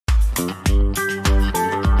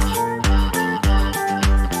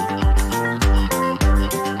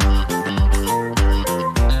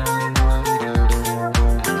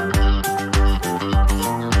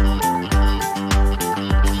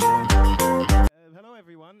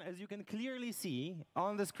As you can clearly see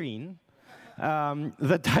on the screen,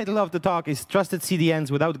 the title of the talk is Trusted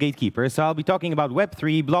CDNs Without Gatekeepers. So I'll be talking about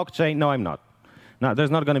Web3, blockchain. No, I'm not. No,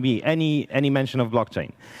 there's not going to be any mention of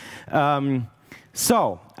blockchain. Trusted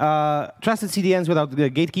CDNs without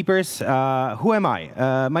gatekeepers. Who am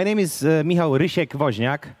I? My name is Michał Rysiek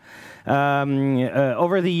Woźniak.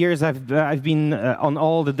 Over the years, I've been on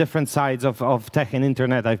all the different sides of tech and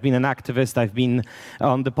internet. I've been an activist. I've been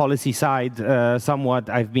on the policy side somewhat.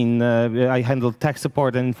 I handled tech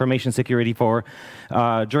support and information security for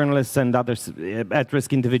journalists and other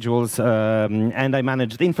at-risk individuals, and I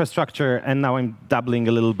managed infrastructure. And now I'm dabbling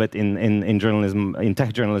a little bit in journalism, in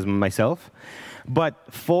tech journalism myself. But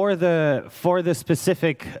for the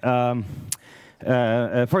specific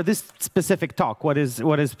for this specific talk, what is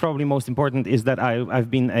probably most important is that I've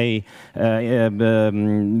been a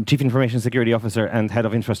Chief Information Security Officer and Head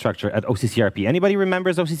of Infrastructure at OCCRP. Anybody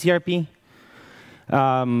remembers OCCRP?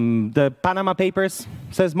 The Panama Papers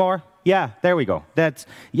says more. Yeah, there we go. That's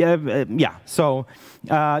yeah. So,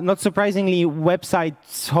 not surprisingly,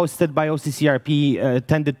 websites hosted by OCCRP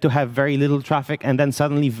tended to have very little traffic, and then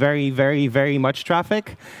suddenly very much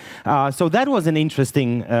traffic. So that was an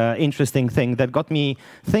interesting thing that got me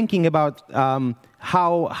thinking about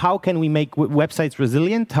how can we make websites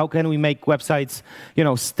resilient? How can we make websites,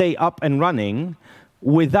 stay up and running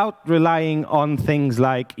without relying on things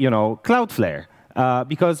like, Cloudflare?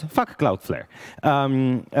 Because fuck Cloudflare.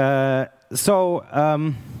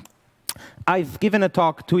 I've given a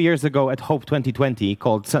talk 2 years ago at Hope 2020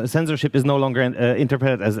 called "Censorship is no longer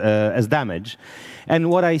interpreted as damage," and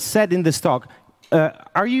what I said in this talk.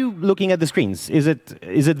 Are you looking at the screens? Is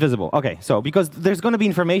it visible? Okay, so because there's going to be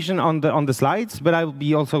information on the slides, but I will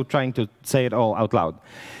be also trying to say it all out loud.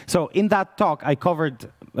 So in that talk, I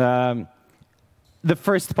covered. The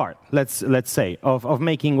first part, let's say, of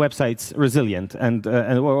making websites resilient,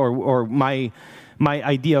 or my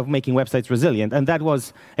idea of making websites resilient, and that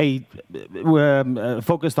was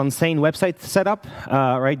focused on sane website setup.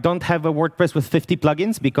 Right? Don't have a WordPress with 50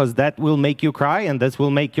 plugins because that will make you cry, and this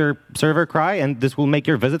will make your server cry, and this will make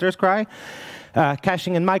your visitors cry.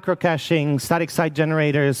 Caching and micro-caching, static site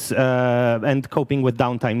generators, and coping with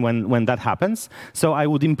downtime when that happens. So I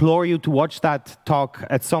would implore you to watch that talk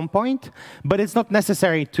at some point, but it's not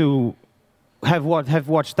necessary to have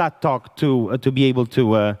watched that talk to be able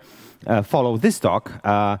to follow this talk.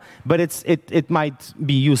 But it might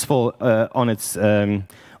be useful on its own.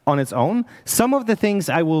 Some of the things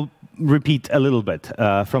I will repeat a little bit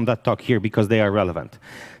from that talk here because they are relevant.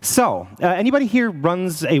 So, anybody here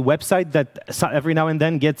runs a website that every now and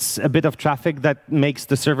then gets a bit of traffic that makes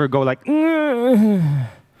the server go like, yeah,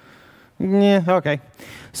 okay.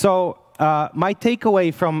 So, my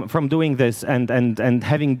takeaway from doing this and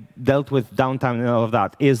having dealt with downtime and all of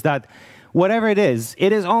that is that whatever it is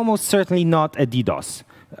almost certainly not a DDoS.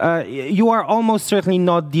 You are almost certainly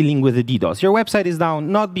not dealing with a DDoS. Your website is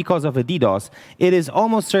down not because of a DDoS. It is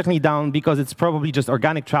almost certainly down because it's probably just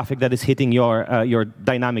organic traffic that is hitting your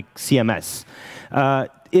dynamic CMS.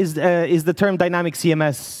 Is the term dynamic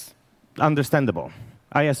CMS understandable?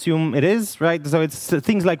 I assume it is, right? So it's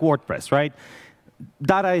things like WordPress, right?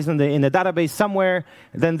 Data is in a database somewhere.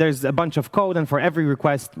 Then there's a bunch of code, and for every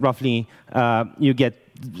request, roughly, you get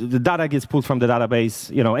the data gets pulled from the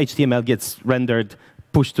database. HTML gets rendered,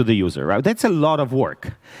 pushed to the user, right? That's a lot of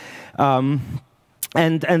work.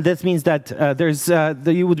 And that means that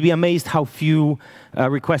you would be amazed how few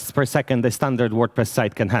requests per second a standard WordPress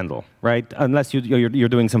site can handle, right? Unless you're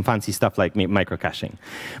doing some fancy stuff like micro-caching.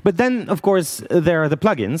 But then, of course, there are the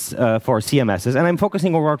plugins for CMSs, and I'm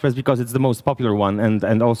focusing on WordPress because it's the most popular one,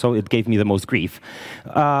 and also it gave me the most grief.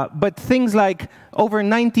 But things like over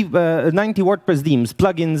 90 WordPress themes,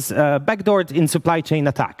 plugins backdoored in supply chain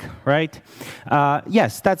attack, right?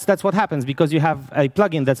 Yes, that's what happens because you have a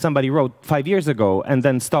plugin that somebody wrote 5 years ago and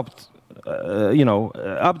then stopped,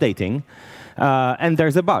 updating, and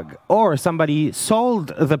there's a bug. Or somebody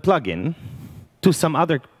sold the plugin to some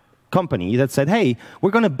other company that said, hey,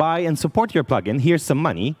 we're going to buy and support your plugin. Here's some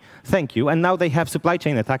money. Thank you. And now they have supply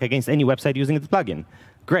chain attack against any website using the plugin.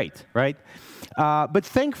 Great, right? But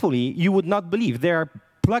thankfully, you would not believe there are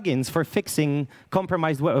plugins for fixing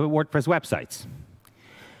compromised WordPress websites.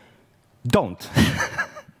 Don't.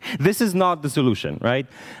 This is not the solution, right?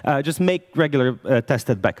 Just make regular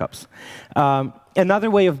tested backups. Another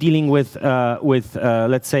way of dealing with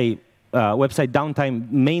let's say, website downtime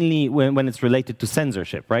mainly when it's related to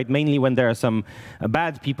censorship, right? Mainly when there are some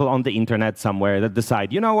bad people on the internet somewhere that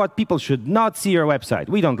decide, you know what, people should not see your website.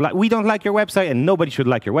 We don't like your website, and nobody should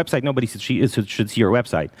like your website. Nobody should see your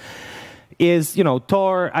website. Is, you know,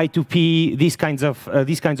 Tor, I2P, these kinds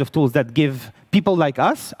of tools that give people like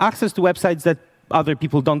us access to websites that other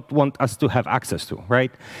people don't want us to have access to,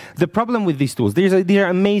 right? The problem with these tools, these are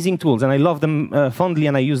amazing tools, and I love them fondly,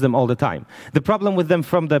 and I use them all the time. The problem with them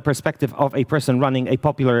from the perspective of a person running a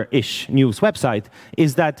popular-ish news website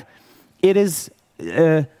is that it is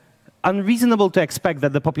unreasonable to expect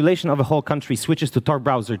that the population of a whole country switches to Tor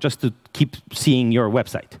browser just to keep seeing your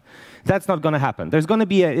website. That's not going to happen. There's going to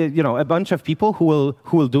be a bunch of people who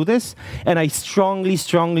will do this, and I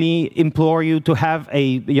strongly implore you to have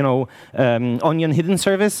a onion hidden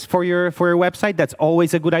service for your website. That's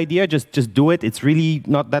always a good idea. Just do it. It's really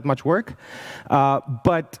not that much work,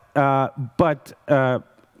 but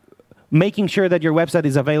making sure that your website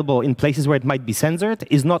is available in places where it might be censored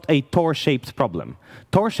is not a Tor-shaped problem.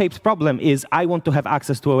 Tor-shaped problem is I want to have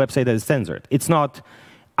access to a website that is censored. It's not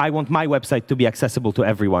I want my website to be accessible to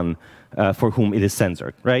everyone for whom it is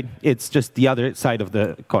censored, right? It's just the other side of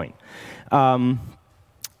the coin.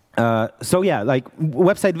 So yeah, like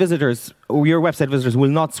website visitors, your website visitors will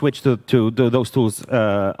not switch to those tools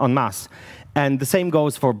en masse. And the same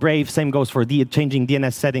goes for Brave, same goes for changing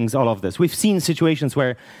DNS settings, all of this. We've seen situations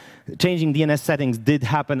where changing DNS settings did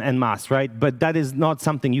happen en masse, right? But that is not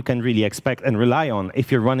something you can really expect and rely on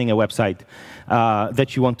if you're running a website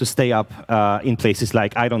that you want to stay up in places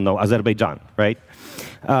like, I don't know, Azerbaijan, right?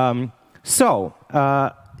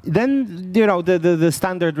 Then, you know, the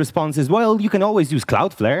standard response is, well, you can always use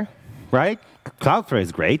Cloudflare, right? Cloudflare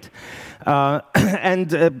is great.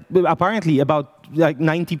 And apparently about like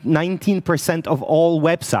 19% of all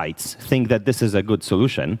websites think that this is a good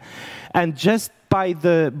solution. And just by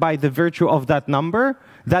the virtue of that number,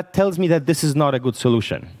 that tells me that this is not a good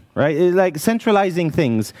solution, right? It's like centralizing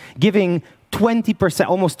things, giving 20%,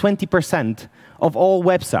 almost 20% of all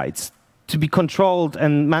websites to be controlled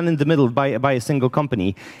and man in the middle by a single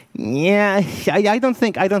company. Yeah, I don't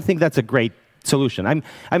think that's a great solution.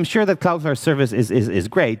 I'm sure that Cloudflare service is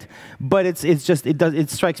great, but it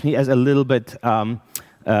strikes me as a little bit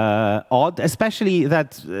odd, especially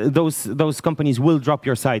that those companies will drop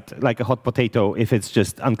your site like a hot potato if it's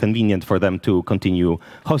just inconvenient for them to continue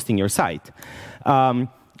hosting your site.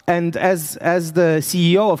 And as the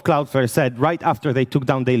CEO of Cloudflare said right after they took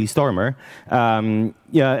down Daily Stormer,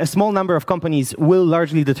 a small number of companies will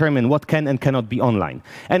largely determine what can and cannot be online.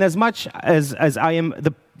 And as much as I am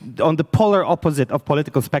on the polar opposite of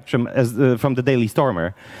political spectrum from the Daily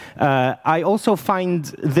Stormer, I also find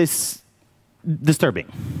this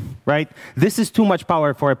disturbing, right? This is too much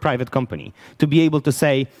power for a private company to be able to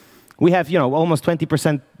say, we have, you know, almost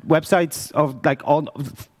 20% websites of like all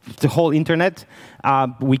the whole internet.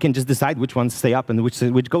 We can just decide which ones stay up and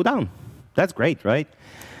which go down. That's great, right?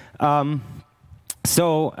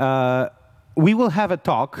 We will have a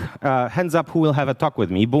talk. Hands up who will have a talk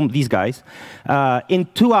with me. Boom, these guys. In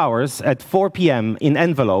 2 hours at 4 p.m. in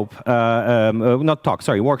Envelope,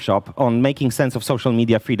 workshop on making sense of social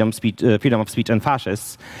media, freedom of speech, and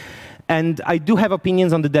fascists. And I do have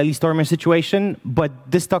opinions on the Daily Stormer situation, but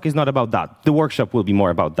this talk is not about that. The workshop will be more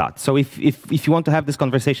about that. So if you want to have this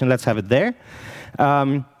conversation, let's have it there.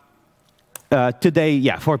 Today,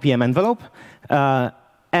 yeah, 4 p.m. Envelope.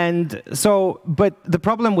 And so, but the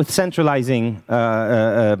problem with centralizing,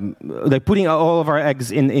 like putting all of our eggs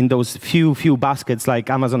in those few baskets like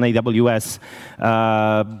Amazon AWS,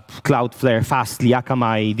 Cloudflare, Fastly,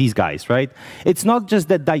 Akamai, these guys, right? It's not just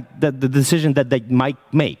that the decision that they might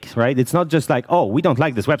make, right? It's not just like, oh, we don't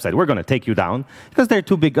like this website, we're going to take you down, because they're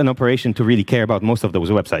too big an operation to really care about most of those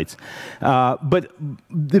websites. But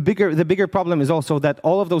the bigger problem is also that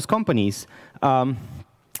all of those companies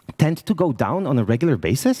tend to go down on a regular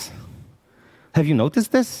basis. Have you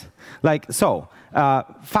noticed this? Like, so,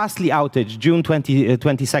 Fastly outage, June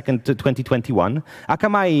 22nd, 2021.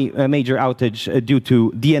 Akamai major outage due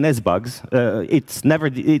to DNS bugs. It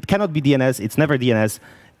cannot be DNS, it's never DNS.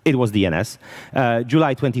 It was DNS,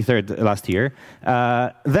 July 23rd last year.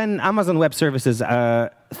 Then Amazon Web Services,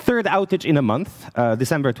 third outage in a month,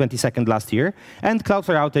 December 22nd last year. And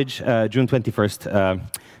Cloudflare outage, June 21st,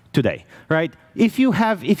 today, right? If you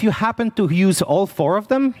happen to use all four of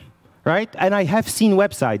them, right? And I have seen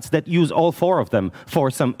websites that use all 4 of them for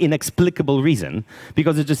some inexplicable reason,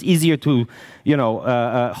 because it's just easier to,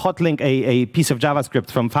 hotlink a piece of JavaScript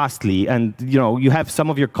from Fastly, and you have some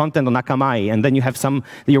of your content on Akamai, and then you have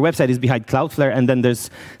your website is behind Cloudflare, and then there's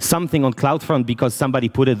something on CloudFront because somebody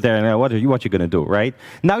put it there. And what are you going to do, right?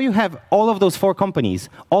 Now you have all of those 4 companies.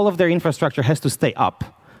 All of their infrastructure has to stay up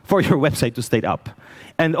for your website to stay up.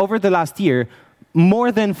 And over the last year,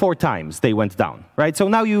 more than 4 times they went down, right? So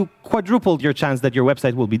now you quadrupled your chance that your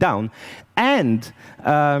website will be down, and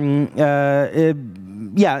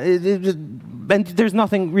and there's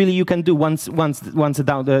nothing really you can do once an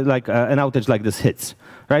outage like this hits,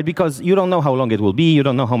 right? Because you don't know how long it will be, you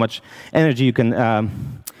don't know how much energy you can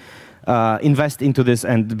invest into this,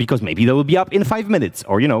 and because maybe they will be up in 5 minutes,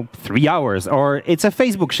 or 3 hours, or it's a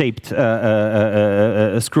Facebook-shaped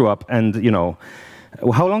screw up, and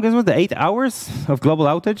how long is it? The 8 hours of global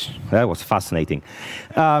outage? That was fascinating.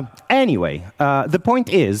 Anyway, the point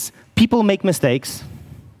is, people make mistakes.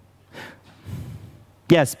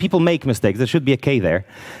 Yes, people make mistakes. There should be a K there.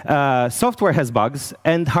 Software has bugs,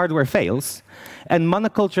 and hardware fails, and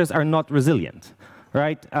monocultures are not resilient,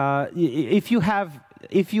 right? If you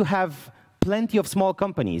have plenty of small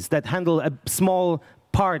companies that handle a small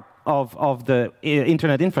part of the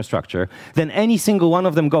internet infrastructure, then any single one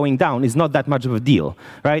of them going down is not that much of a deal,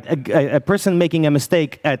 right? A person making a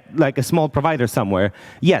mistake at like a small provider somewhere,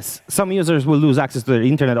 yes, some users will lose access to the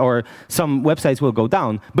internet, or some websites will go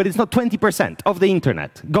down, but it's not 20% of the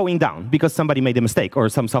internet going down because somebody made a mistake or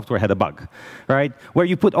some software had a bug, right? Where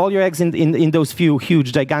you put all your eggs in those few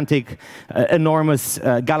huge, gigantic, enormous,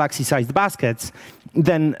 galaxy-sized baskets,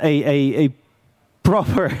 then a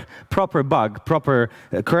proper bug,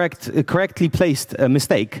 correctly placed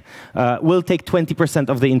mistake will take 20%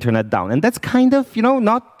 of the internet down. And that's kind of,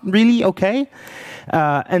 not really okay.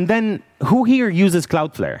 And then who here uses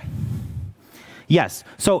Cloudflare? Yes.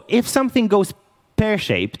 So if something goes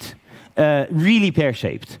pear-shaped, really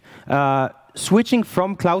pear-shaped, switching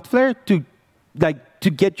from Cloudflare to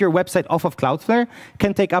get your website off of Cloudflare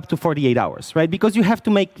can take up to 48 hours, right? Because you have to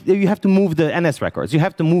move the NS records, you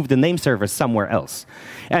have to move the name servers somewhere else,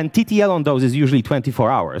 and TTL on those is usually 24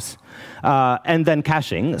 hours, and then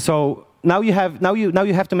caching. So now you have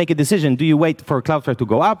to make a decision: do you wait for Cloudflare to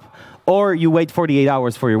go up, or you wait 48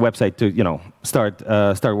 hours for your website to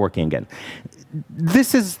start working again?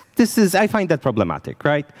 This is I find that problematic,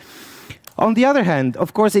 right? On the other hand,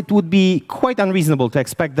 of course, it would be quite unreasonable to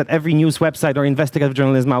expect that every news website or investigative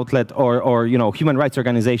journalism outlet or human rights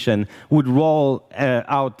organization would roll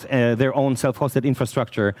out their own self-hosted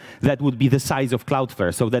infrastructure that would be the size of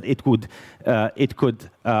Cloudflare, so that it could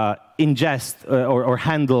ingest or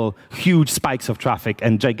handle huge spikes of traffic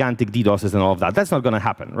and gigantic DDoSes and all of that. That's not going to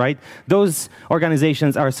happen, right? Those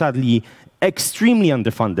organizations are sadly extremely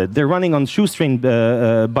underfunded. They're running on shoestring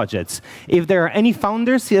budgets. If there are any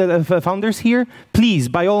founders here, please,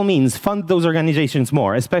 by all means, fund those organizations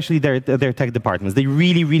more, especially their tech departments. They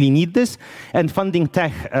really, really need this. And funding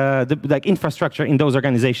tech, like infrastructure in those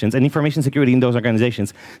organizations and information security in those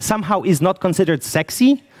organizations somehow is not considered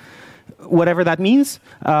sexy, whatever that means.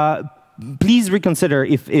 Please reconsider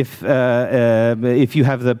if you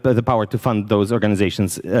have the power to fund those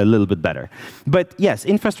organizations a little bit better. But yes,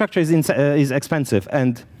 infrastructure is expensive,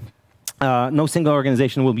 and no single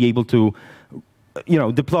organization will be able to,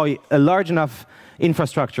 deploy a large enough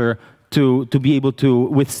infrastructure to be able to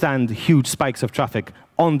withstand huge spikes of traffic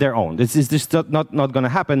on their own. This is just not going to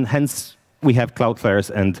happen. Hence, we have Cloudflares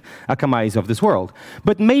and Akamais of this world.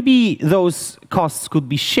 But maybe those costs could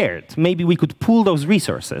be shared. Maybe we could pool those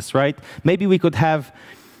resources, right? Maybe we could have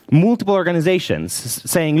multiple organizations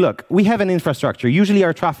saying, look, we have an infrastructure. Usually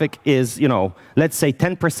our traffic is, let's say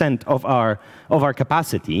 10% of our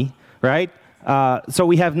capacity, right? So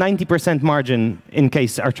we have 90% margin in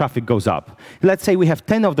case our traffic goes up. Let's say we have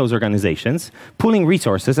 10 of those organizations pooling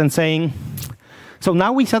resources and saying, so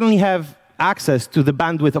now we suddenly have access to the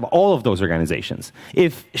bandwidth of all of those organizations.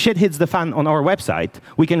 If shit hits the fan on our website,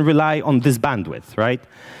 we can rely on this bandwidth, right?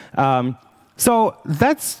 So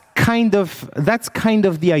that's kind of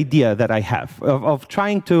the idea that I have of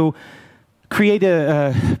trying to create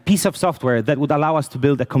a piece of software that would allow us to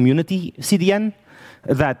build a community CDN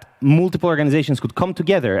that multiple organizations could come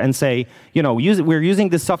together and say, we're using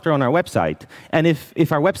this software on our website, and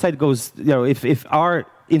if our website goes, if our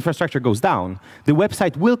infrastructure goes down, the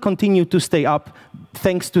website will continue to stay up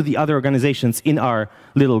thanks to the other organizations in our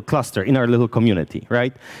little cluster, in our little community,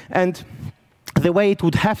 right? And the way it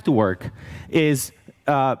would have to work is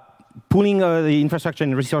pooling the infrastructure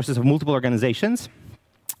and resources of multiple organizations,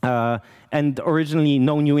 and originally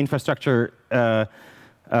no new infrastructure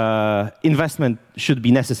investment should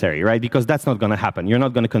be necessary, right? Because that's not going to happen. You're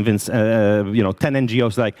not going to convince 10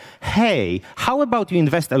 NGOs like, hey, how about you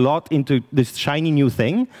invest a lot into this shiny new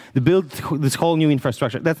thing, to build this whole new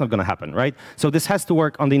infrastructure? That's not going to happen, right? So this has to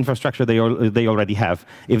work on the infrastructure they already have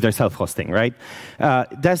if they're self-hosting, right?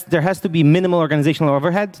 There has to be minimal organizational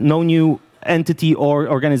overhead, no new entity or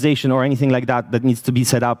organization or anything like that that needs to be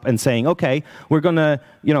set up and saying, okay, we're going to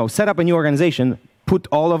set up a new organization, put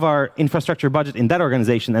all of our infrastructure budget in that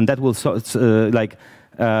organization, and that will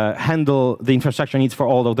handle the infrastructure needs for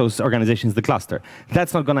all of those organizations, the cluster.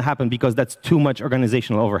 That's not going to happen because that's too much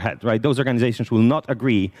organizational overhead, right? Those organizations will not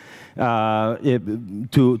agree to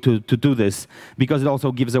do this because it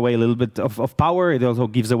also gives away a little bit of power. It also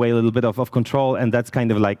gives away a little bit of control, and that's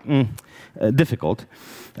kind of like difficult.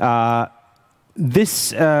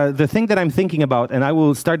 The thing that I'm thinking about, and I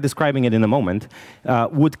will start describing it in a moment,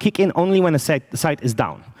 would kick in only when a site is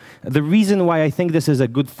down. The reason why I think this is a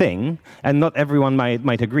good thing, and not everyone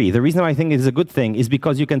might agree, the reason why I think it is a good thing is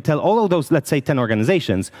because you can tell all of those, let's say, 10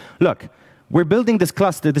 organizations, look, we're building this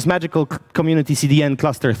cluster, this magical community CDN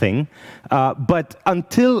cluster thing, but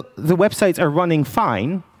until the websites are running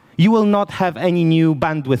fine, you will not have any new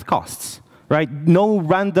bandwidth costs. Right? No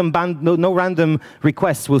random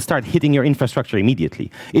requests will start hitting your infrastructure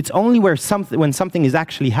immediately. It's only when something is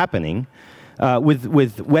actually happening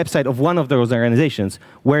with website of one of those organizations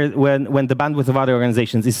when the bandwidth of other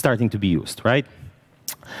organizations is starting to be used, right?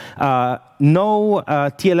 No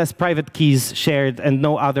TLS private keys shared and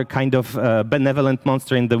no other kind of benevolent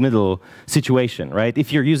monster in the middle situation, right?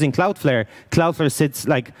 If you're using Cloudflare, Cloudflare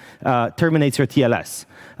terminates your TLS.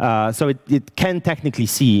 So it can technically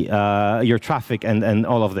see your traffic and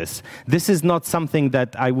all of this. This is not something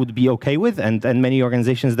that I would be okay with, and many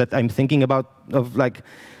organizations that I'm thinking about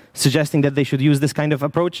suggesting that they should use this kind of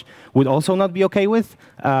approach would also not be okay with,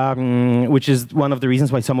 which is one of the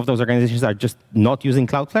reasons why some of those organizations are just not using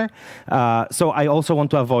Cloudflare. So I also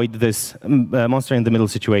want to avoid this monster in the middle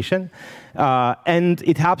situation. And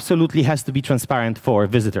it absolutely has to be transparent for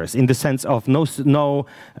visitors in the sense of no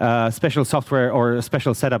special software or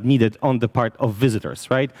special setup needed on the part of visitors,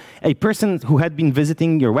 right? A person who had been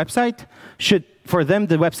visiting your website for them,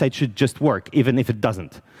 the website should just work, even if it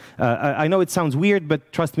doesn't. I know it sounds weird,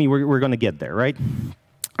 but trust me, we're going to get there, right?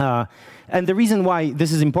 And the reason why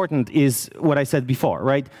this is important is what I said before,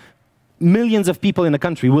 right? Millions of people in the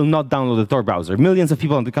country will not download the Tor browser. Millions of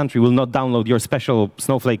people in the country will not download your special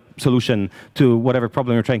Snowflake solution to whatever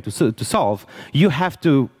problem you're trying to solve. You have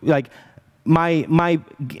to, my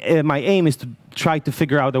aim is to try to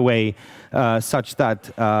figure out a way such that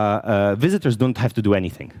visitors don't have to do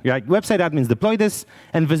anything. Right? Website admins deploy this,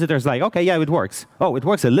 and visitors like, okay, yeah, it works. Oh, it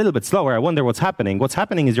works a little bit slower. I wonder what's happening. What's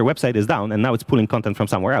happening is your website is down, and now it's pulling content from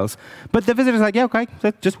somewhere else. But the visitor's like, yeah, okay,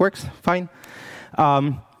 that just works, fine.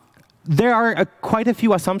 There are quite a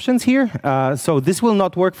few assumptions here. So this will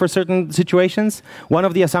not work for certain situations. One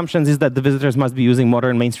of the assumptions is that the visitors must be using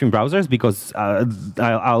modern mainstream browsers because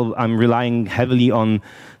I'm relying heavily on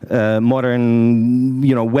modern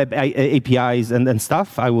web APIs and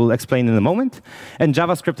stuff. I will explain in a moment. And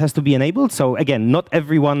JavaScript has to be enabled. So again, not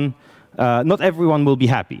everyone will be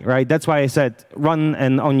happy, right? That's why I said run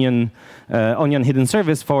an Onion hidden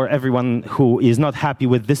service for everyone who is not happy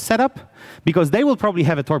with this setup, because they will probably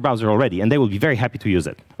have a Tor browser already, and they will be very happy to use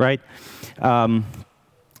it, right?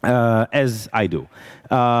 As I do.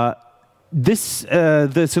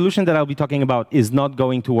 The solution that I'll be talking about is not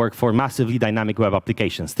going to work for massively dynamic web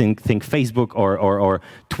applications. Think Facebook or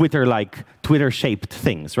Twitter-like, Twitter-shaped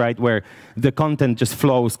things, right? Where the content just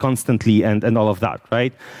flows constantly and all of that,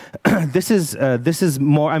 right? This is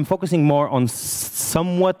more. I'm focusing more on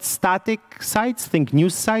somewhat static sites. Think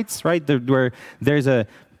news sites, right? Where there's a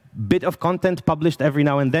bit of content published every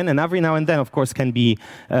now and then, of course, can be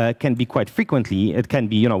quite frequently. It can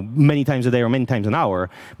be, many times a day or many times an hour.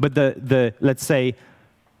 But let's say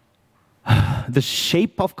the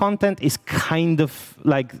shape of content is kind of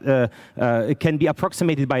like it can be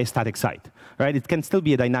approximated by a static site, right? It can still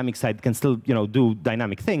be a dynamic site. It can still, do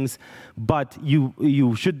dynamic things, but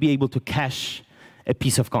you should be able to cache a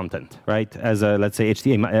piece of content, right, as a, let's say,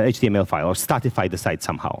 HTML file, or statify the site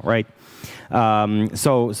somehow, right?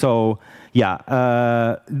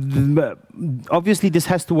 Obviously, this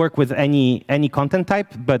has to work with any content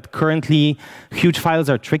type, but currently, huge files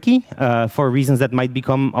are tricky for reasons that might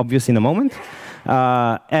become obvious in a moment.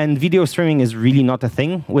 And video streaming is really not a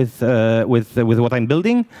thing with what I'm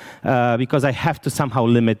building, because I have to somehow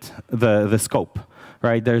limit the scope.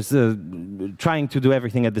 right? There's trying to do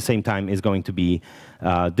everything at the same time is going to be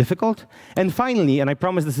difficult. And finally, and I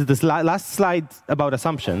promise this is the last slide about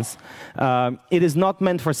assumptions, it is not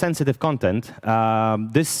meant for sensitive content.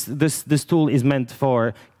 This tool is meant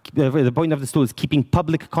for the point of this tool is keeping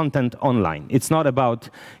public content online. It's not about,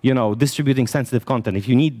 distributing sensitive content. If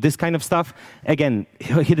you need this kind of stuff, again,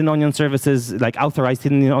 hidden onion services, like authorized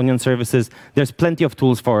hidden onion services, there's plenty of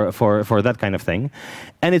tools for that kind of thing.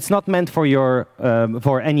 And it's not meant for your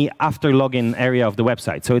for any after login area of the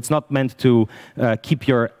website. So it's not meant to keep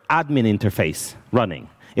your admin interface running.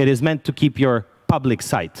 It is meant to keep your public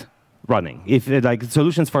site running. If like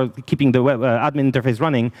solutions for keeping the web admin interface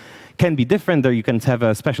running can be different, or you can have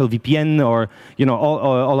a special VPN, or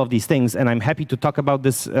all of these things. And I'm happy to talk about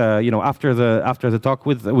this, after the talk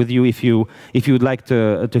with you if you would like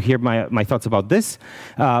to hear my thoughts about this.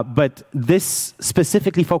 But this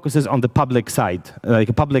specifically focuses on the public side, like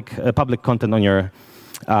a public content on your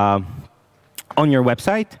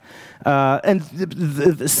website. And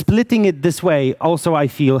splitting it this way also, I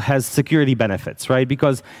feel, has security benefits, right?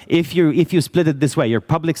 Because if you split it this way, your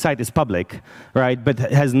public site is public, right, but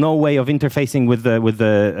has no way of interfacing with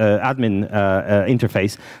the admin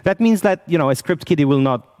interface. That means that a script kiddie will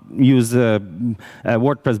not use a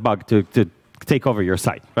WordPress bug to take over your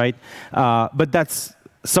site, right? But that's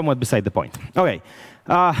somewhat beside the point. Okay.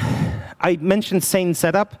 I mentioned sane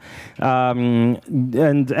setup,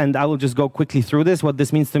 and I will just go quickly through this. What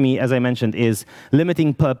this means to me, as I mentioned, is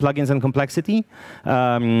limiting plugins and complexity.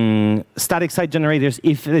 Static site generators,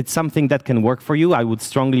 if it's something that can work for you, I would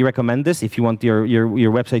strongly recommend this if you want your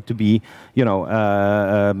website to be,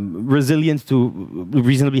 resilient to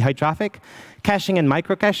reasonably high traffic. Caching and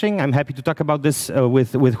micro-caching, I'm happy to talk about this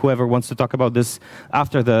with whoever wants to talk about this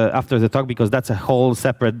after the talk, because that's a whole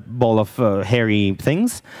separate ball of hairy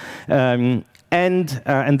things. And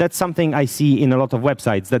that's something I see in a lot of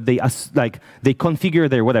websites, that they configure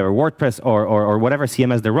their whatever, WordPress or whatever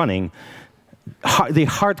CMS they're running, they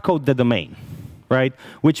hard code the domain, right?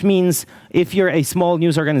 Which means if you're a small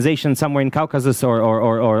news organization somewhere in Caucasus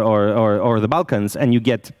or the Balkans and you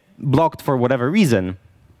get blocked for whatever reason,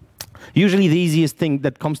 usually the easiest thing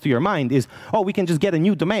that comes to your mind is, oh, we can just get a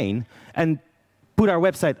new domain and put our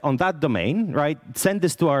website on that domain, right? Send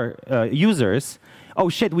this to our users. Oh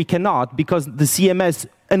shit, we cannot, because the CMS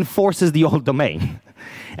enforces the old domain.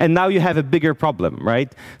 And now you have a bigger problem,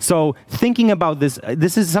 right? So thinking about this,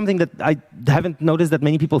 this is something that I haven't noticed that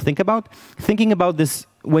many people think about. Thinking about this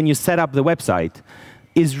when you set up the website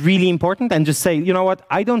is really important, and just say, you know what,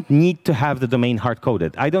 I don't need to have the domain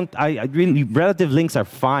hard-coded. I really, relative links are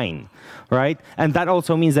fine, right? And that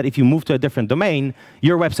also means that if you move to a different domain,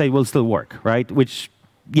 your website will still work, right? Which,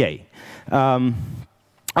 yay.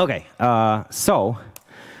 Okay, so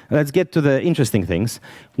let's get to the interesting things.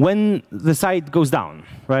 When the site goes down,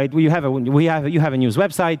 right? You have a news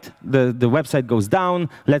website. The website goes down.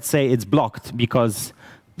 Let's say it's blocked because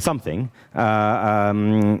something,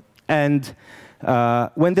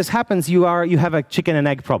 when this happens, you have a chicken and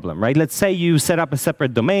egg problem, right? Let's say you set up a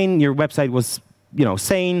separate domain. Your website was,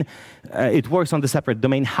 sane. It works on the separate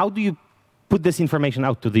domain. How do you put this information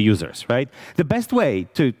out to the users, right? The best way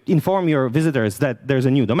to inform your visitors that there's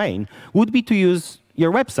a new domain would be to use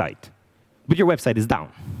your website, but your website is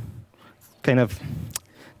down. Kind of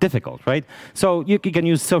difficult, right? So you can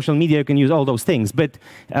use social media, you can use all those things, but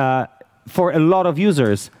for a lot of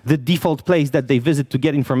users, the default place that they visit to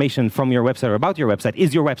get information from your website or about your website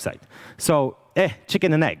is your website. So,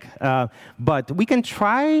 chicken and egg. But we can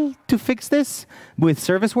try to fix this with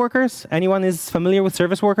service workers. Anyone is familiar with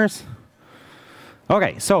service workers?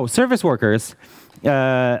 Okay, so service workers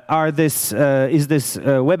is this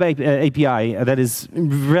web API that is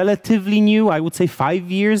relatively new. I would say 5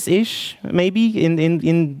 years-ish, maybe,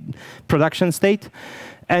 in production state.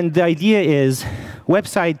 And the idea is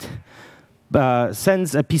website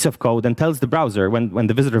sends a piece of code and tells the browser when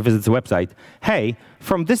the visitor visits the website, hey,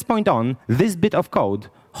 from this point on, this bit of code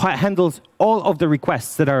handles all of the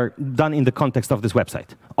requests that are done in the context of this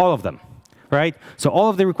website. All of them, right? So all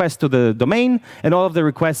of the requests to the domain and all of the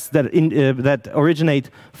requests that originate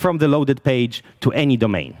from the loaded page to any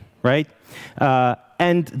domain, right?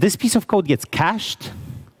 And this piece of code gets cached.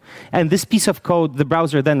 And this piece of code, the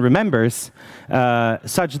browser then remembers,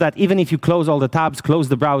 such that even if you close all the tabs, close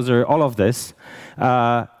the browser, all of this,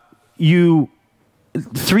 3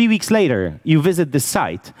 weeks later, you visit this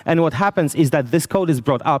site, and what happens is that this code is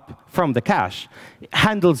brought up from the cache,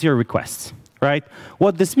 handles your requests, right?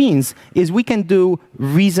 What this means is we can do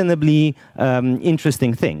reasonably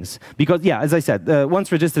interesting things. Because, yeah, as I said,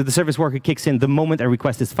 once registered, the service worker kicks in the moment a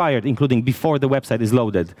request is fired, including before the website is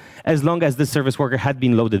loaded, as long as the service worker had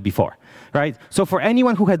been loaded before, right? So for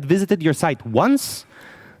anyone who had visited your site once,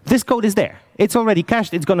 this code is there. It's already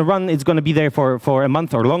cached. It's going to run. It's going to be there for a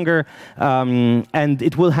month or longer, and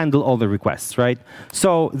it will handle all the requests, right?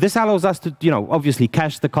 So this allows us to, obviously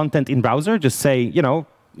cache the content in browser. Just say,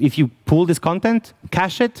 if you pull this content,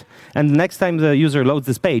 cache it, and the next time the user loads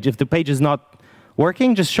this page, if the page is not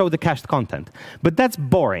working, just show the cached content. But that's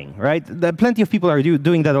boring, right? Plenty of people are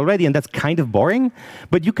doing that already, and that's kind of boring.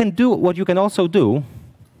 But you can do what you can also do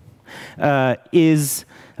is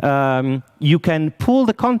you can pull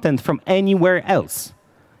the content from anywhere else.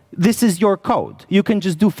 This is your code. You can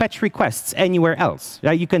just do fetch requests anywhere else.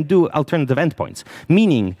 Right? You can do alternative endpoints,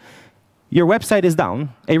 meaning your website is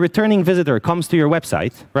down, a returning visitor comes to your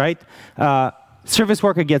website, right? Service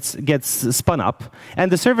worker gets spun up, and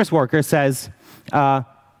the service worker says,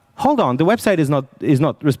 hold on, the website is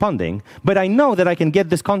not responding, but I know that I can get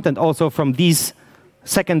this content also from these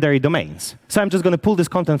secondary domains. So I'm just going to pull this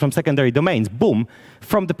content from secondary domains. Boom.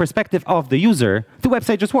 From the perspective of the user, the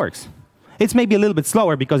website just works. It's maybe a little bit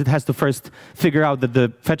slower because it has to first figure out that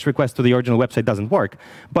the fetch request to the original website doesn't work.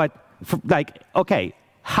 But OK,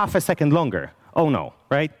 half a second longer. Oh, no,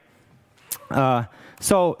 right?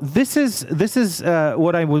 So this is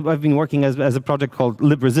what I've been working as a project called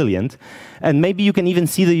libresilient. And maybe you can even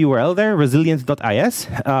see the URL there, resilient.is.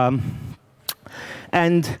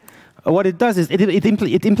 And what it does is it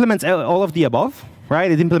implements all of the above, right?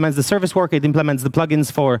 It implements the service worker, it implements the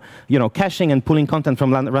plugins for caching and pulling content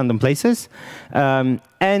from random places, and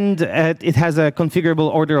it has a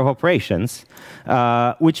configurable order of operations,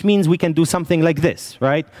 which means we can do something like this,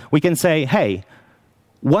 right? We can say, hey,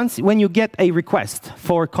 when you get a request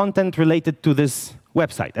for content related to this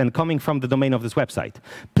website and coming from the domain of this website,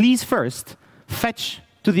 please first fetch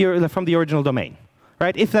from the original domain,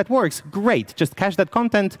 right? If that works, great. Just cache that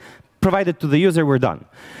content, provide it to the user, we're done.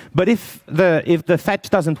 But if the fetch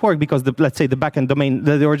doesn't work because let's say the backend domain,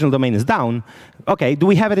 the original domain is down, okay, do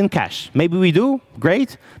we have it in cache? Maybe we do,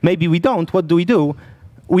 great. Maybe we don't. What do?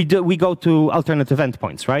 We go to alternative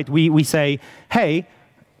endpoints, right? We say, hey,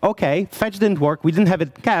 okay, fetch didn't work, we didn't have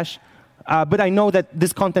it in cache, but I know that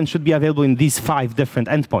this content should be available in these 5 different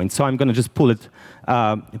endpoints, so I'm going to just pull it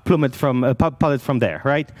from there,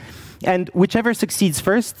 right? And whichever succeeds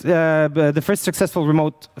first, the first successful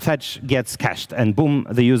remote fetch gets cached, and boom,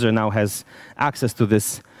 the user now has access to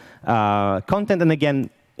this content. And again,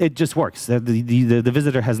 it just works. The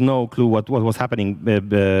visitor has no clue what was happening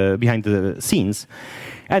behind the scenes.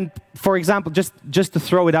 And for example, just to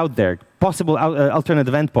throw it out there, possible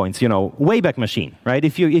alternative endpoints, Wayback Machine, right?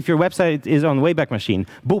 If your website is on Wayback Machine,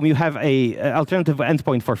 boom, you have a alternative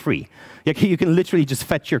endpoint for free. You can literally just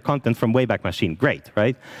fetch your content from Wayback Machine. Great,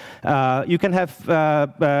 right? You can have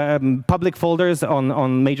public folders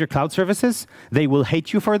on major cloud services. They will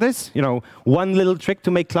hate you for this. One little trick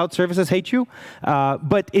to make cloud services hate you,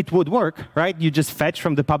 but it would work, right? You just fetch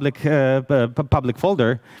from the public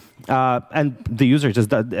folder. And the user just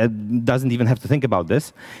doesn't even have to think about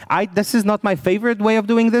this. This is not my favorite way of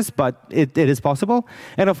doing this, but it is possible.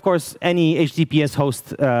 And of course, any HTTPS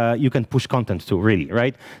host you can push content to, really,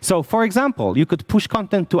 right? So for example, you could push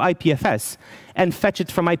content to IPFS and fetch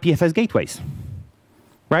it from IPFS gateways,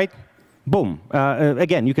 right? Boom.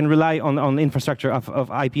 Again, you can rely on the infrastructure of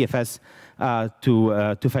IPFS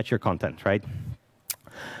to fetch your content, right?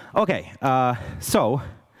 OK,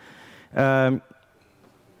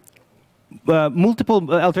 multiple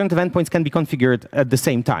alternative endpoints can be configured at the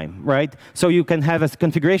same time, right? So you can have a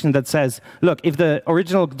configuration that says, look, if the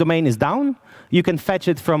original domain is down, you can fetch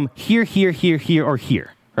it from here, here, here, here, or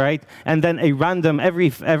here, right? And then a random, every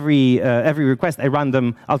request, a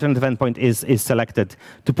random alternative endpoint is selected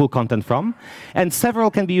to pull content from. And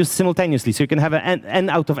several can be used simultaneously. So you can have an N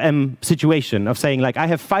out of M situation of saying, like, I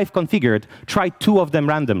have 5 configured, try 2 of them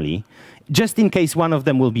randomly, just in case one of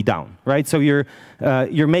them will be down, right? So you're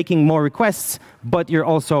making more requests, but you're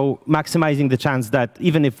also maximizing the chance that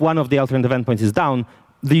even if one of the alternative endpoints is down,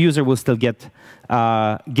 the user will still get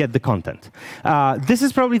the content. This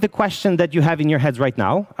is probably the question that you have in your heads right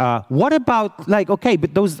now. What about, like, OK,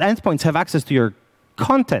 but those endpoints have access to your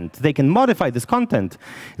content. They can modify this content.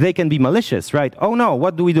 They can be malicious, right? Oh, no,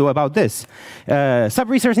 what do we do about this?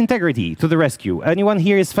 Subresource Integrity to the rescue. Anyone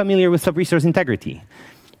here is familiar with Subresource Integrity?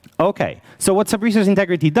 OK, so what Subresource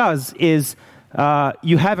Integrity does is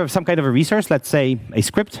you have some kind of a resource, let's say a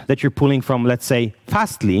script that you're pulling from, let's say,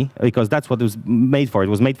 Fastly, because that's what it was made for. It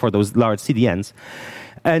was made for those large CDNs.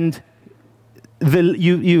 And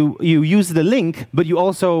you use the link, but you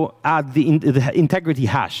also add the integrity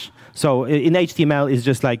hash. So in HTML is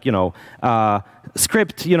just like,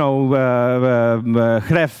 script, href,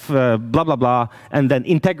 blah, blah, blah, and then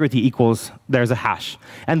integrity equals, there's a hash.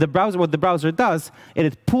 And the browser, what the browser does,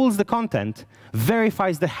 it pulls the content,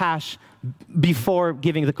 verifies the hash before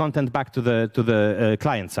giving the content back to the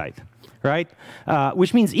client side, right?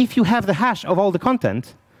 Which means if you have the hash of all the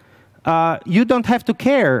content, you don't have to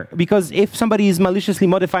care, because if somebody is maliciously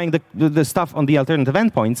modifying the stuff on the alternative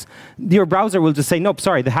endpoints, your browser will just say, nope,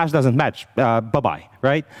 sorry, the hash doesn't match, bye-bye,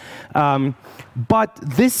 right? But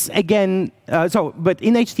this, again, but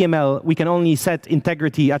in HTML, we can only set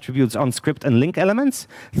integrity attributes on script and link elements.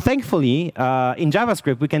 Thankfully, in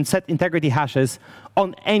JavaScript, we can set integrity hashes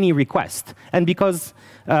on any request. And because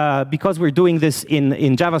we're doing this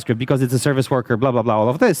in JavaScript, because it's a service worker, blah, blah, blah, all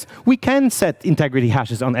of this, we can set integrity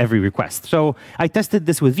hashes on every request. So I tested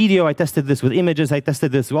this with video, I tested this with images, I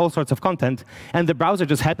tested this with all sorts of content, and the browser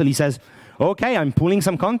just happily says, OK, I'm pulling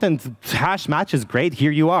some content, hash matches, great,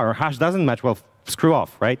 here you are. Or hash doesn't match, well, screw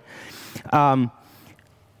off, right?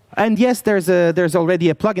 And yes, there's already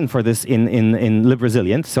a plugin for this in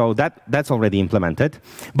libResilient, so that's already implemented.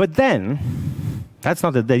 But then, that's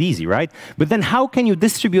not that easy, right? But then how can you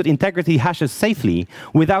distribute integrity hashes safely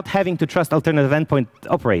without having to trust alternative endpoint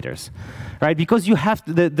operators, right? Because you have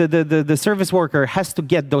the service worker has to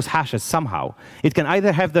get those hashes somehow. It can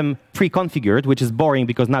either have them pre-configured, which is boring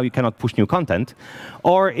because now you cannot push new content,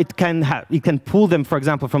 or it can pull them, for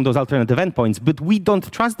example, from those alternative endpoints. But we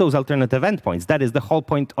don't trust those alternative endpoints. That is the whole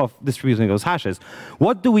point of distributing those hashes.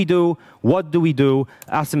 What do we do? What do we do?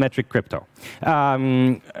 Asymmetric crypto,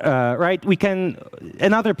 right? We can.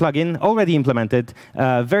 Another plugin already implemented,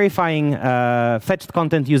 verifying fetched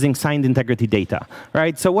content using signed integrity data,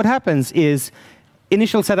 right? So what happens is,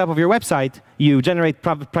 initial setup of your website, you generate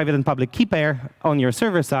private and public key pair on your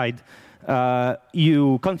server side.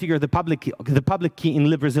 You configure the public key in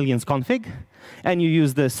libResilience config, and you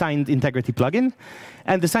use the signed integrity plugin.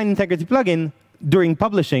 And the signed integrity plugin, during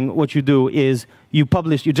publishing, what you do is you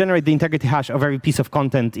generate the integrity hash of every piece of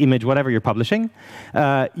content, image, whatever you're publishing.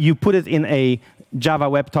 You put it in a Java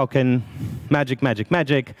Web Token, magic,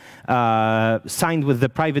 signed with the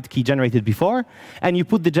private key generated before, and you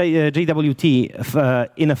put the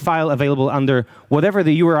JWT in a file available under whatever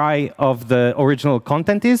the URI of the original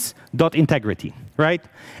content is, .integrity, right?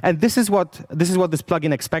 And this is what this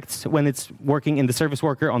plugin expects when it's working in the service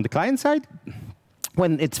worker on the client side.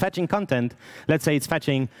 When it's fetching content, let's say it's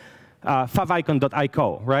fetching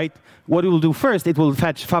favicon.ico, right? What it will do first, it will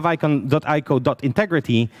fetch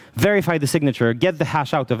favicon.ico.integrity, verify the signature, get the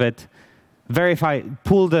hash out of it,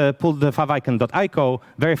 pull the favicon.ico,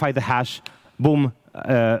 verify the hash, boom,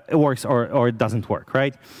 it works or it doesn't work,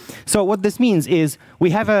 right? So what this means is we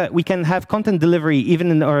can have content delivery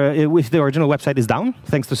even if the original website is down,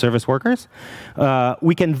 thanks to service workers.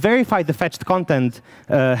 We can verify the fetched content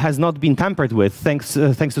has not been tampered with, thanks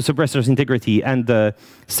to Subresource Integrity and the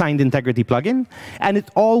signed integrity plugin. And it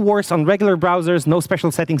all works on regular browsers, no special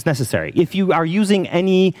settings necessary. If you are using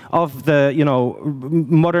any of the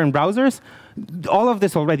modern browsers, all of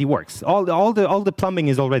this already works. All the plumbing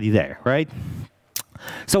is already there, right?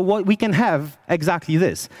 So what we can have exactly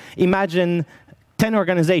this. Imagine 10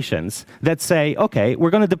 organizations that say, OK, we're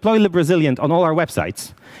going to deploy libResilient on all our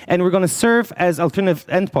websites, and we're going to serve as alternative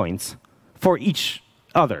endpoints for each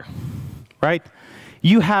other, right?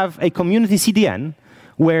 You have a community CDN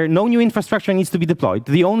where no new infrastructure needs to be deployed.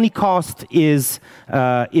 The only cost is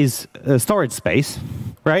storage space,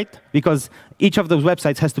 right? Because each of those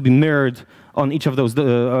websites has to be mirrored on each of those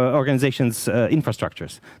organizations'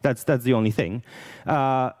 infrastructures. That's the only thing.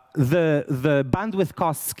 The bandwidth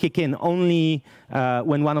costs kick in only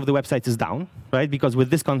when one of the websites is down, right? Because with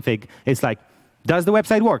this config, it's like, does the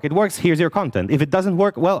website work? It works, here's your content. If it doesn't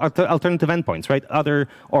work, well, alternative endpoints, right? Other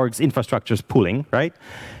orgs' infrastructures pooling, right?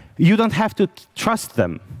 You don't have to trust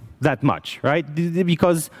them that much, right?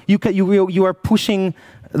 Because you are pushing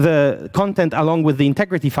the content along with the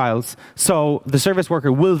integrity files, so the service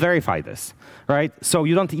worker will verify this, right? So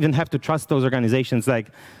you don't even have to trust those organizations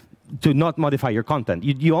to not modify your content.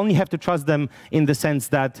 You only have to trust them in the sense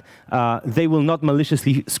that they will not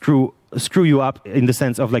maliciously screw you up in the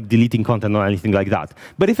sense of deleting content or anything like that.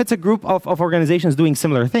 But if it's a group of organizations doing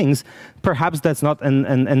similar things, perhaps that's not an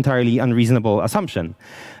entirely unreasonable assumption.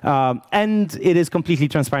 And it is completely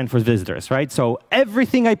transparent for visitors, right? So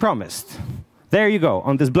everything I promised, there you go,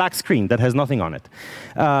 on this black screen that has nothing on it.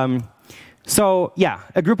 So yeah,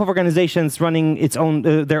 a group of organizations running its own,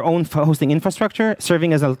 their own hosting infrastructure,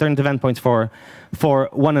 serving as alternative endpoints for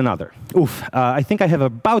one another. Oof, I think I have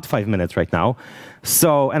about 5 minutes right now.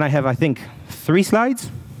 So, and I have, I think, 3 slides.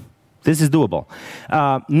 This is doable.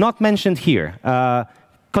 Not mentioned here.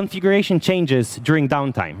 Configuration changes during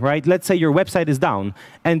downtime, right? Let's say your website is down,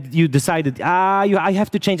 and you decided, I have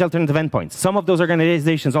to change alternative endpoints. Some of those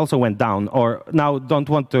organizations also went down, or now don't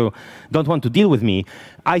want to deal with me.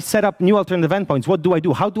 I set up new alternative endpoints. What do I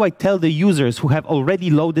do? How do I tell the users who have already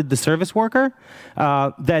loaded the service worker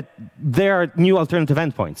that there are new alternative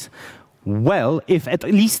endpoints? Well, if at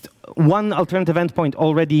least one alternative endpoint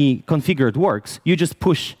already configured works, you just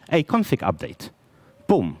push a config update.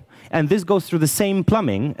 Boom. And this goes through the same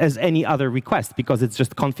plumbing as any other request, because it's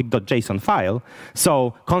just config.json file.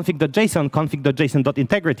 So config.json,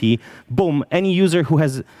 config.json.integrity, boom, any user who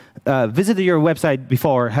has visited your website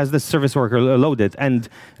before has the service worker loaded, and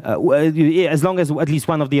as long as at least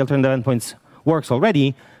one of the alternative endpoints works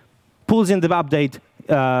already, pulls in the update,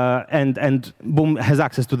 and boom, has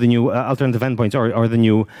access to the new alternative endpoints or the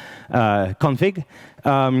new config.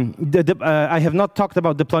 I have not talked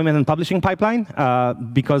about deployment and publishing pipeline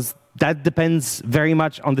because that depends very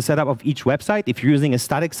much on the setup of each website. If you're using a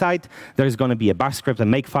static site, there's going to be a bash script, a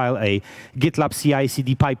makefile, a GitLab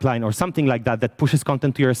CI/CD pipeline, or something like that that pushes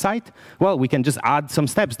content to your site. Well, we can just add some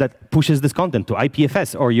steps that pushes this content to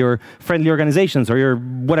IPFS or your friendly organizations or your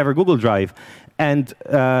whatever Google Drive, and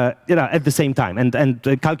at the same time, and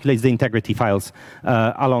calculates the integrity files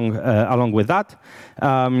along with that.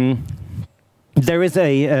 There is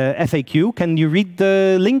a FAQ. Can you read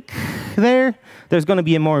the link there? There's going to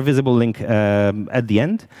be a more visible link at the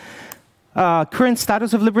end. Current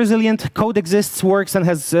status of libresilient: code exists, works, and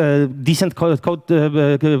has decent code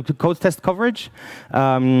test coverage.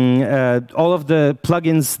 All of the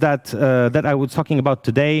plugins that I was talking about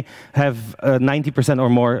today have 90% or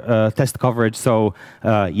more test coverage, so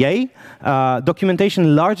yay.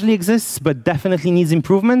 Documentation largely exists, but definitely needs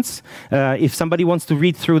improvements. If somebody wants to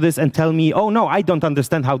read through this and tell me, oh no, I don't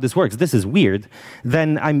understand how this works, this is weird,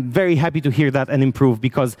 then I'm very happy to hear that and improve,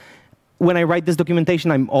 because when I write this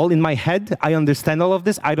documentation, I'm all in my head. I understand all of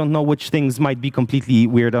this. I don't know which things might be completely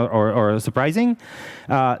weird or surprising.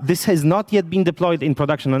 This has not yet been deployed in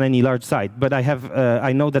production on any large site, but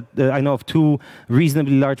I know of 2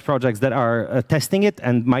 reasonably large projects that are testing it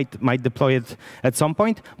and might deploy it at some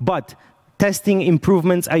point. But testing,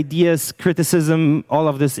 improvements, ideas, criticism, all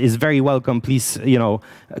of this is very welcome. Please,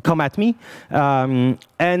 come at me.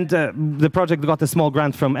 The project got a small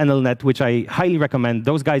grant from NLNet, which I highly recommend.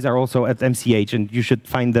 Those guys are also at MCH, and you should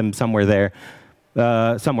find them somewhere there.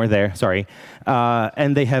 Sorry.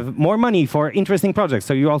 And they have more money for interesting projects.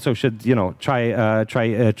 So you also should,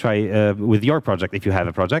 try with your project if you have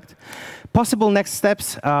a project. Possible next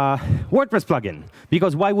steps: WordPress plugin.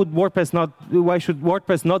 Because why should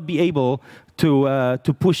WordPress not be able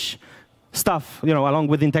to push stuff, along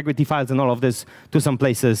with integrity files and all of this to some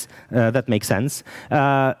places that make sense.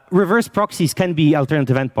 Reverse proxies can be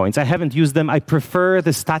alternative endpoints. I haven't used them. I prefer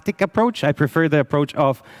the static approach. I prefer the approach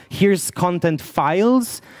of here's content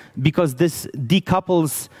files, because this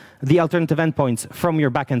decouples the alternative endpoints from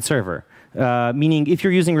your backend server. Meaning, if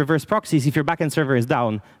you're using reverse proxies, if your backend server is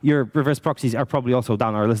down, your reverse proxies are probably also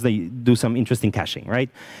down, or unless they do some interesting caching, right?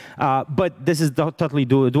 But this is totally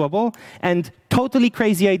doable. And totally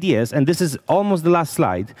crazy ideas, and this is almost the last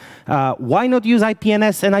slide. Why not use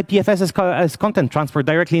IPNS and IPFS as content transport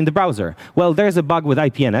directly in the browser? Well, there's a bug with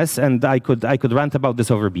IPNS, and I could rant about this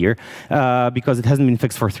over beer, because it hasn't been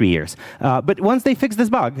fixed for 3 years. But once they fix this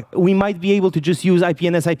bug, we might be able to just use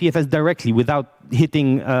IPNS, IPFS directly without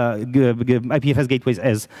hitting IPFS gateways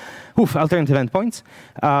as alternative endpoints.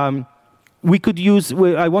 We could use,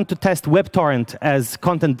 I want to test WebTorrent as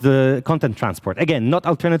content transport. Again, not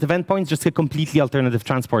alternative endpoints, just a completely alternative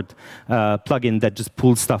transport plugin that just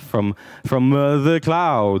pulls stuff from the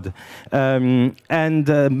cloud.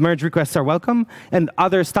 Merge requests are welcome. And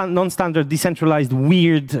other non-standard, decentralized,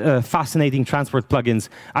 weird, fascinating transport plugins.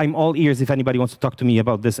 I'm all ears if anybody wants to talk to me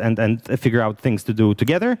about this and figure out things to do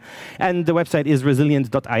together. And the website is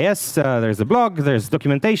resilient.is. There's a blog, there's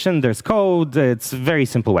documentation, there's code. It's a very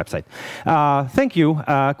simple website. Thank you.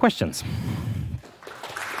 Questions?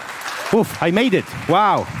 Oof, I made it.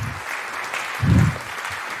 Wow.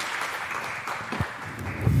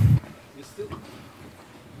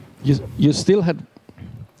 You still had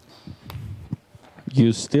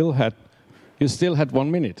 1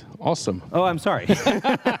 minute. Awesome. Oh, I'm sorry.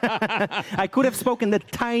 I could have spoken a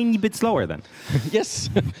tiny bit slower then. Yes.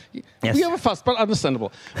 Yes. We have a fast, but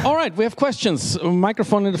understandable. All right, we have questions.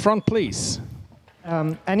 Microphone in the front, please.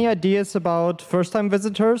 Any ideas about first-time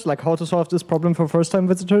visitors, like how to solve this problem for first-time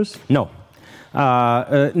visitors? No.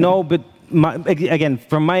 No, but again,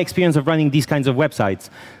 from my experience of running these kinds of websites,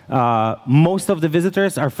 most of the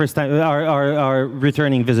visitors are first-time are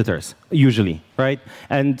returning visitors usually, right?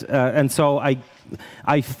 And so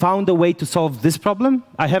I found a way to solve this problem.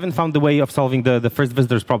 I haven't found the way of solving the first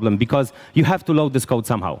visitors problem because you have to load this code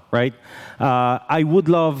somehow, right? I would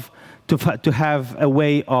love to have a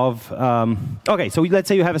way of, OK, so let's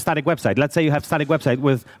say you have a static website. Let's say you have a static website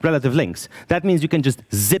with relative links. That means you can just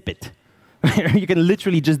zip it. You can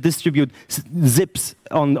literally just distribute zips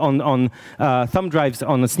on thumb drives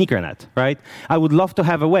on a sneaker net, right? I would love to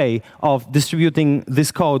have a way of distributing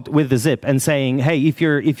this code with the zip and saying, hey, if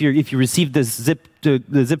you receive this zip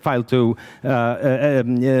file to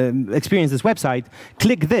experience this website,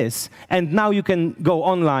 click this, and now you can go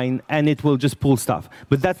online and it will just pull stuff.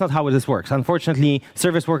 But that's not how this works. Unfortunately,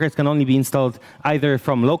 service workers can only be installed either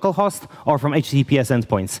from localhost or from HTTPS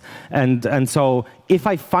endpoints. And so if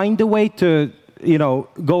I find a way to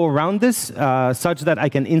go around this such that I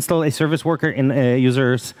can install a service worker in a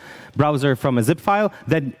user's browser from a zip file,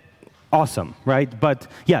 then awesome, right? But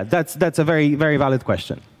yeah, that's a very, very valid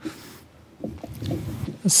question.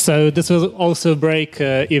 So this will also break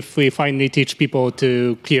if we finally teach people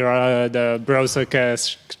to clear the browser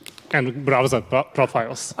cache and browser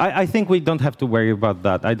profiles. I think we don't have to worry about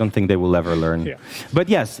that. I don't think they will ever learn. Yeah. But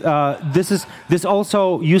yes, this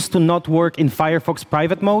also used to not work in Firefox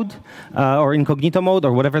private mode or incognito mode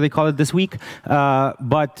or whatever they call it this week.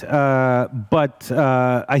 But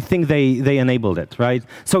I think they enabled it, right?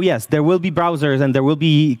 So yes, there will be browsers and there will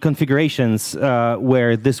be configurations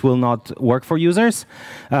where this will not work for users.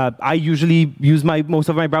 I usually use most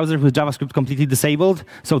of my browsers with JavaScript completely disabled,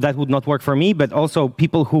 so that would not work for me. But also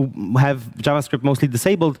people who have JavaScript mostly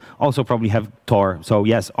disabled also probably have Tor. So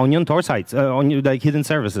yes, onion Tor sites, like hidden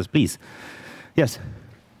services, please. Yes.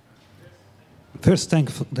 First,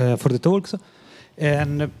 thanks for the talks.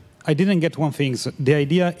 And I didn't get one thing. So the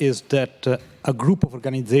idea is that a group of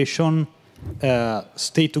organizations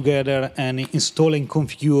stay together and install and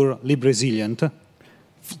configure libresilient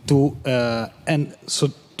and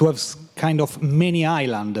so to have kind of many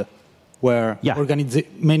islands where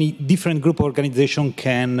many different group organizations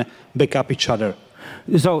can back up each other.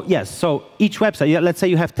 So yes, so each website, let's say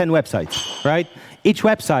you have 10 websites, right? Each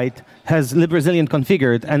website has libresilient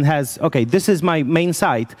configured and has, OK, this is my main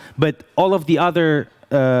site, but all of the other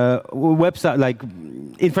website, like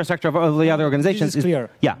infrastructure of all the other organizations is clear.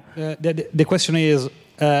 Yeah. The question is,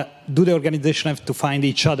 do the organization have to find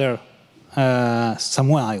each other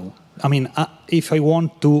somewhere? I mean, if I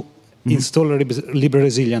want to install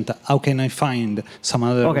libresilient, how can I find some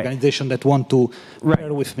other organization that want to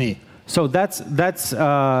pair with me? So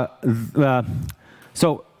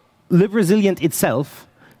so libresilient itself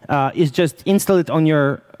is just install it on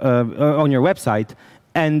your website,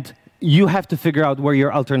 and you have to figure out where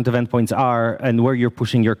your alternative endpoints are and where you're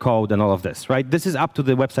pushing your code and all of this, right? This is up to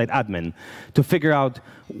the website admin to figure out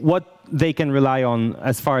what they can rely on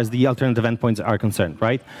as far as the alternative endpoints are concerned,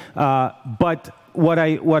 right? But what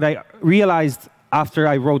I realized after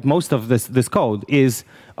I wrote most of this code is,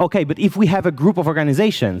 OK, but if we have a group of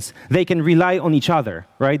organizations, they can rely on each other,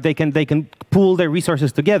 right? They can pool their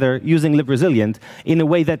resources together using libresilient in a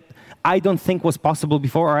way that I don't think was possible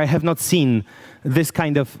before, or I have not seen this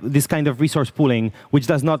kind of resource pooling, which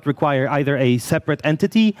does not require either a separate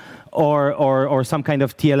entity or some kind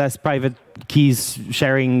of TLS private keys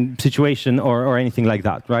sharing situation or anything like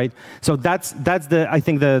that, right? So that's I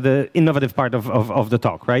think the innovative part of the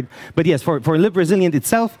talk, right? But yes, for libresilient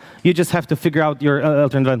itself, you just have to figure out your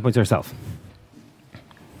alternative endpoints yourself.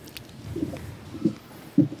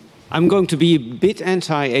 I'm going to be a bit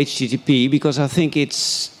anti-HTTP because I think it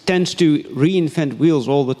tends to reinvent wheels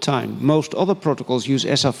all the time. Most other protocols use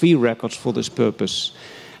SRV records for this purpose.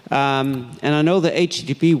 And I know the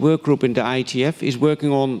HTTP workgroup in the IETF is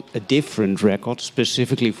working on a different record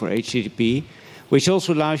specifically for HTTP, which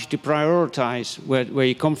also allows you to prioritize where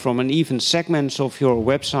you come from, and even segments of your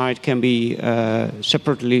website can be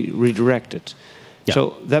separately redirected. Yeah.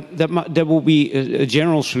 So that will be a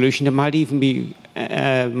general solution that might even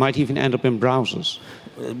end up in browsers.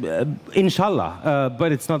 Inshallah,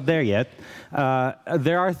 but it's not there yet.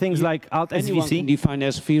 There are things like alt SVC. Anyone can define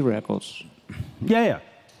SV records. Yeah.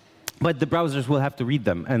 But the browsers will have to read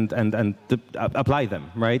them and apply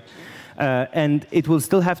them, right? And it will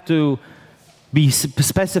still have to be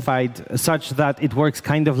specified such that it works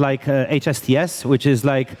kind of like HSTS, which is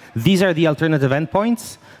like, these are the alternative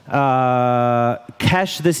endpoints.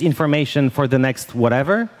 Cache this information for the next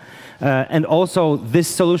whatever. And also, this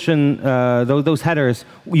solution, those headers,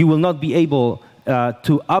 you will not be able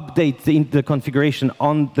to update the configuration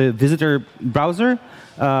on the visitor browser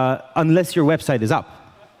unless your website is up,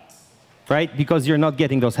 right? Because you're not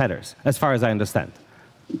getting those headers, as far as I understand.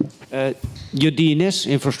 Your DNS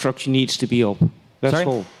infrastructure needs to be up. That's Sorry?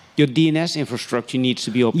 all. Your DNS infrastructure needs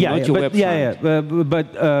to be up, not your website.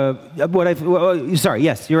 What I've sorry,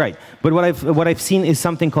 yes, you're right. But what I've seen is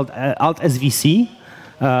something called Alt SVC.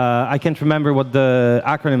 I can't remember what the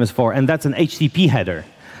acronym is for, and that's an HTTP header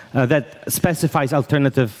that specifies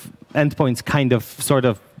alternative endpoints, kind of, sort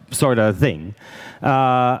of thing.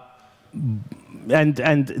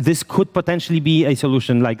 And this could potentially be a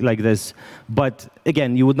solution like this, but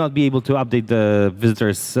again, you would not be able to update the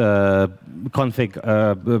visitors config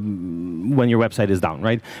when your website is down,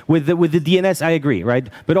 right? With the DNS, I agree, right?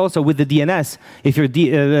 But also with the DNS, if your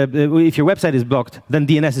website is blocked, then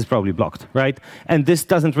DNS is probably blocked, right? And this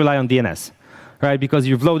doesn't rely on DNS, right? Because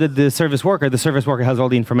you've loaded the service worker has all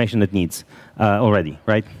the information it needs already,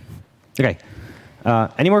 right? Okay.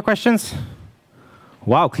 Any more questions?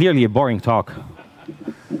 Wow, clearly a boring talk.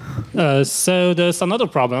 So there's another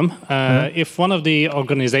problem. If one of the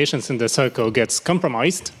organizations in the circle gets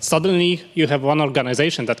compromised, suddenly you have one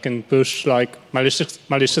organization that can push like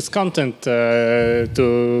malicious content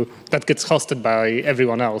that gets hosted by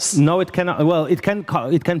everyone else. No, it cannot. Well, it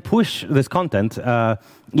can push this content.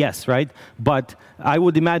 Yes, right. But I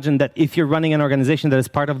would imagine that if you're running an organization that is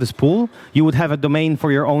part of this pool, you would have a domain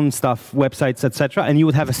for your own stuff, websites, etc., and you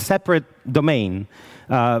would have a separate domain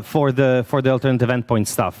for the alternative endpoint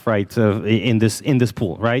stuff, right? In this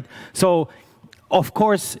pool, right? So, of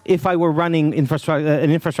course, if I were running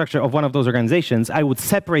an infrastructure of one of those organizations, I would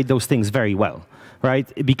separate those things very well,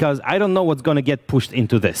 right? Because I don't know what's going to get pushed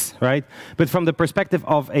into this, right? But from the perspective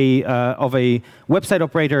of a website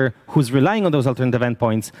operator who's relying on those alternative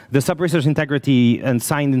endpoints, the Subresource Integrity and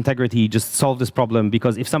signed integrity just solve this problem,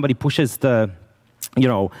 because if somebody pushes the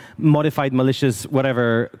modified malicious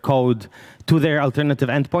whatever code to their alternative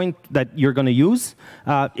endpoint that you're going to use,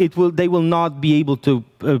 they will not be able to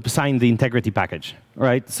sign the integrity package,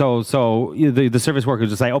 right? So the service worker will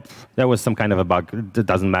just say, oh, there was some kind of a bug. It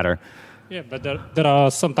doesn't matter. Yeah, but there are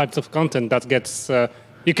some types of content that gets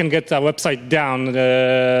you can get a website down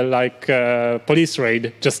like police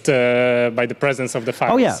raid just by the presence of the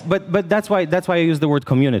files. Oh yeah, but that's why I use the word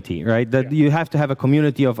community, right? That you have to have a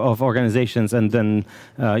community of organizations, and then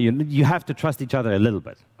you have to trust each other a little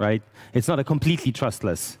bit, right? It's not a completely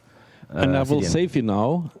trustless. And I will CDN. save you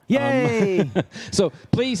now. Yay! So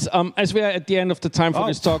please, as we are at the end of the time for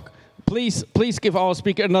this talk, please give our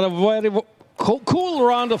speaker another very cool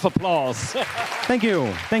round of applause. Thank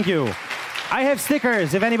you. I have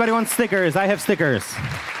stickers. If anybody wants stickers, I have stickers.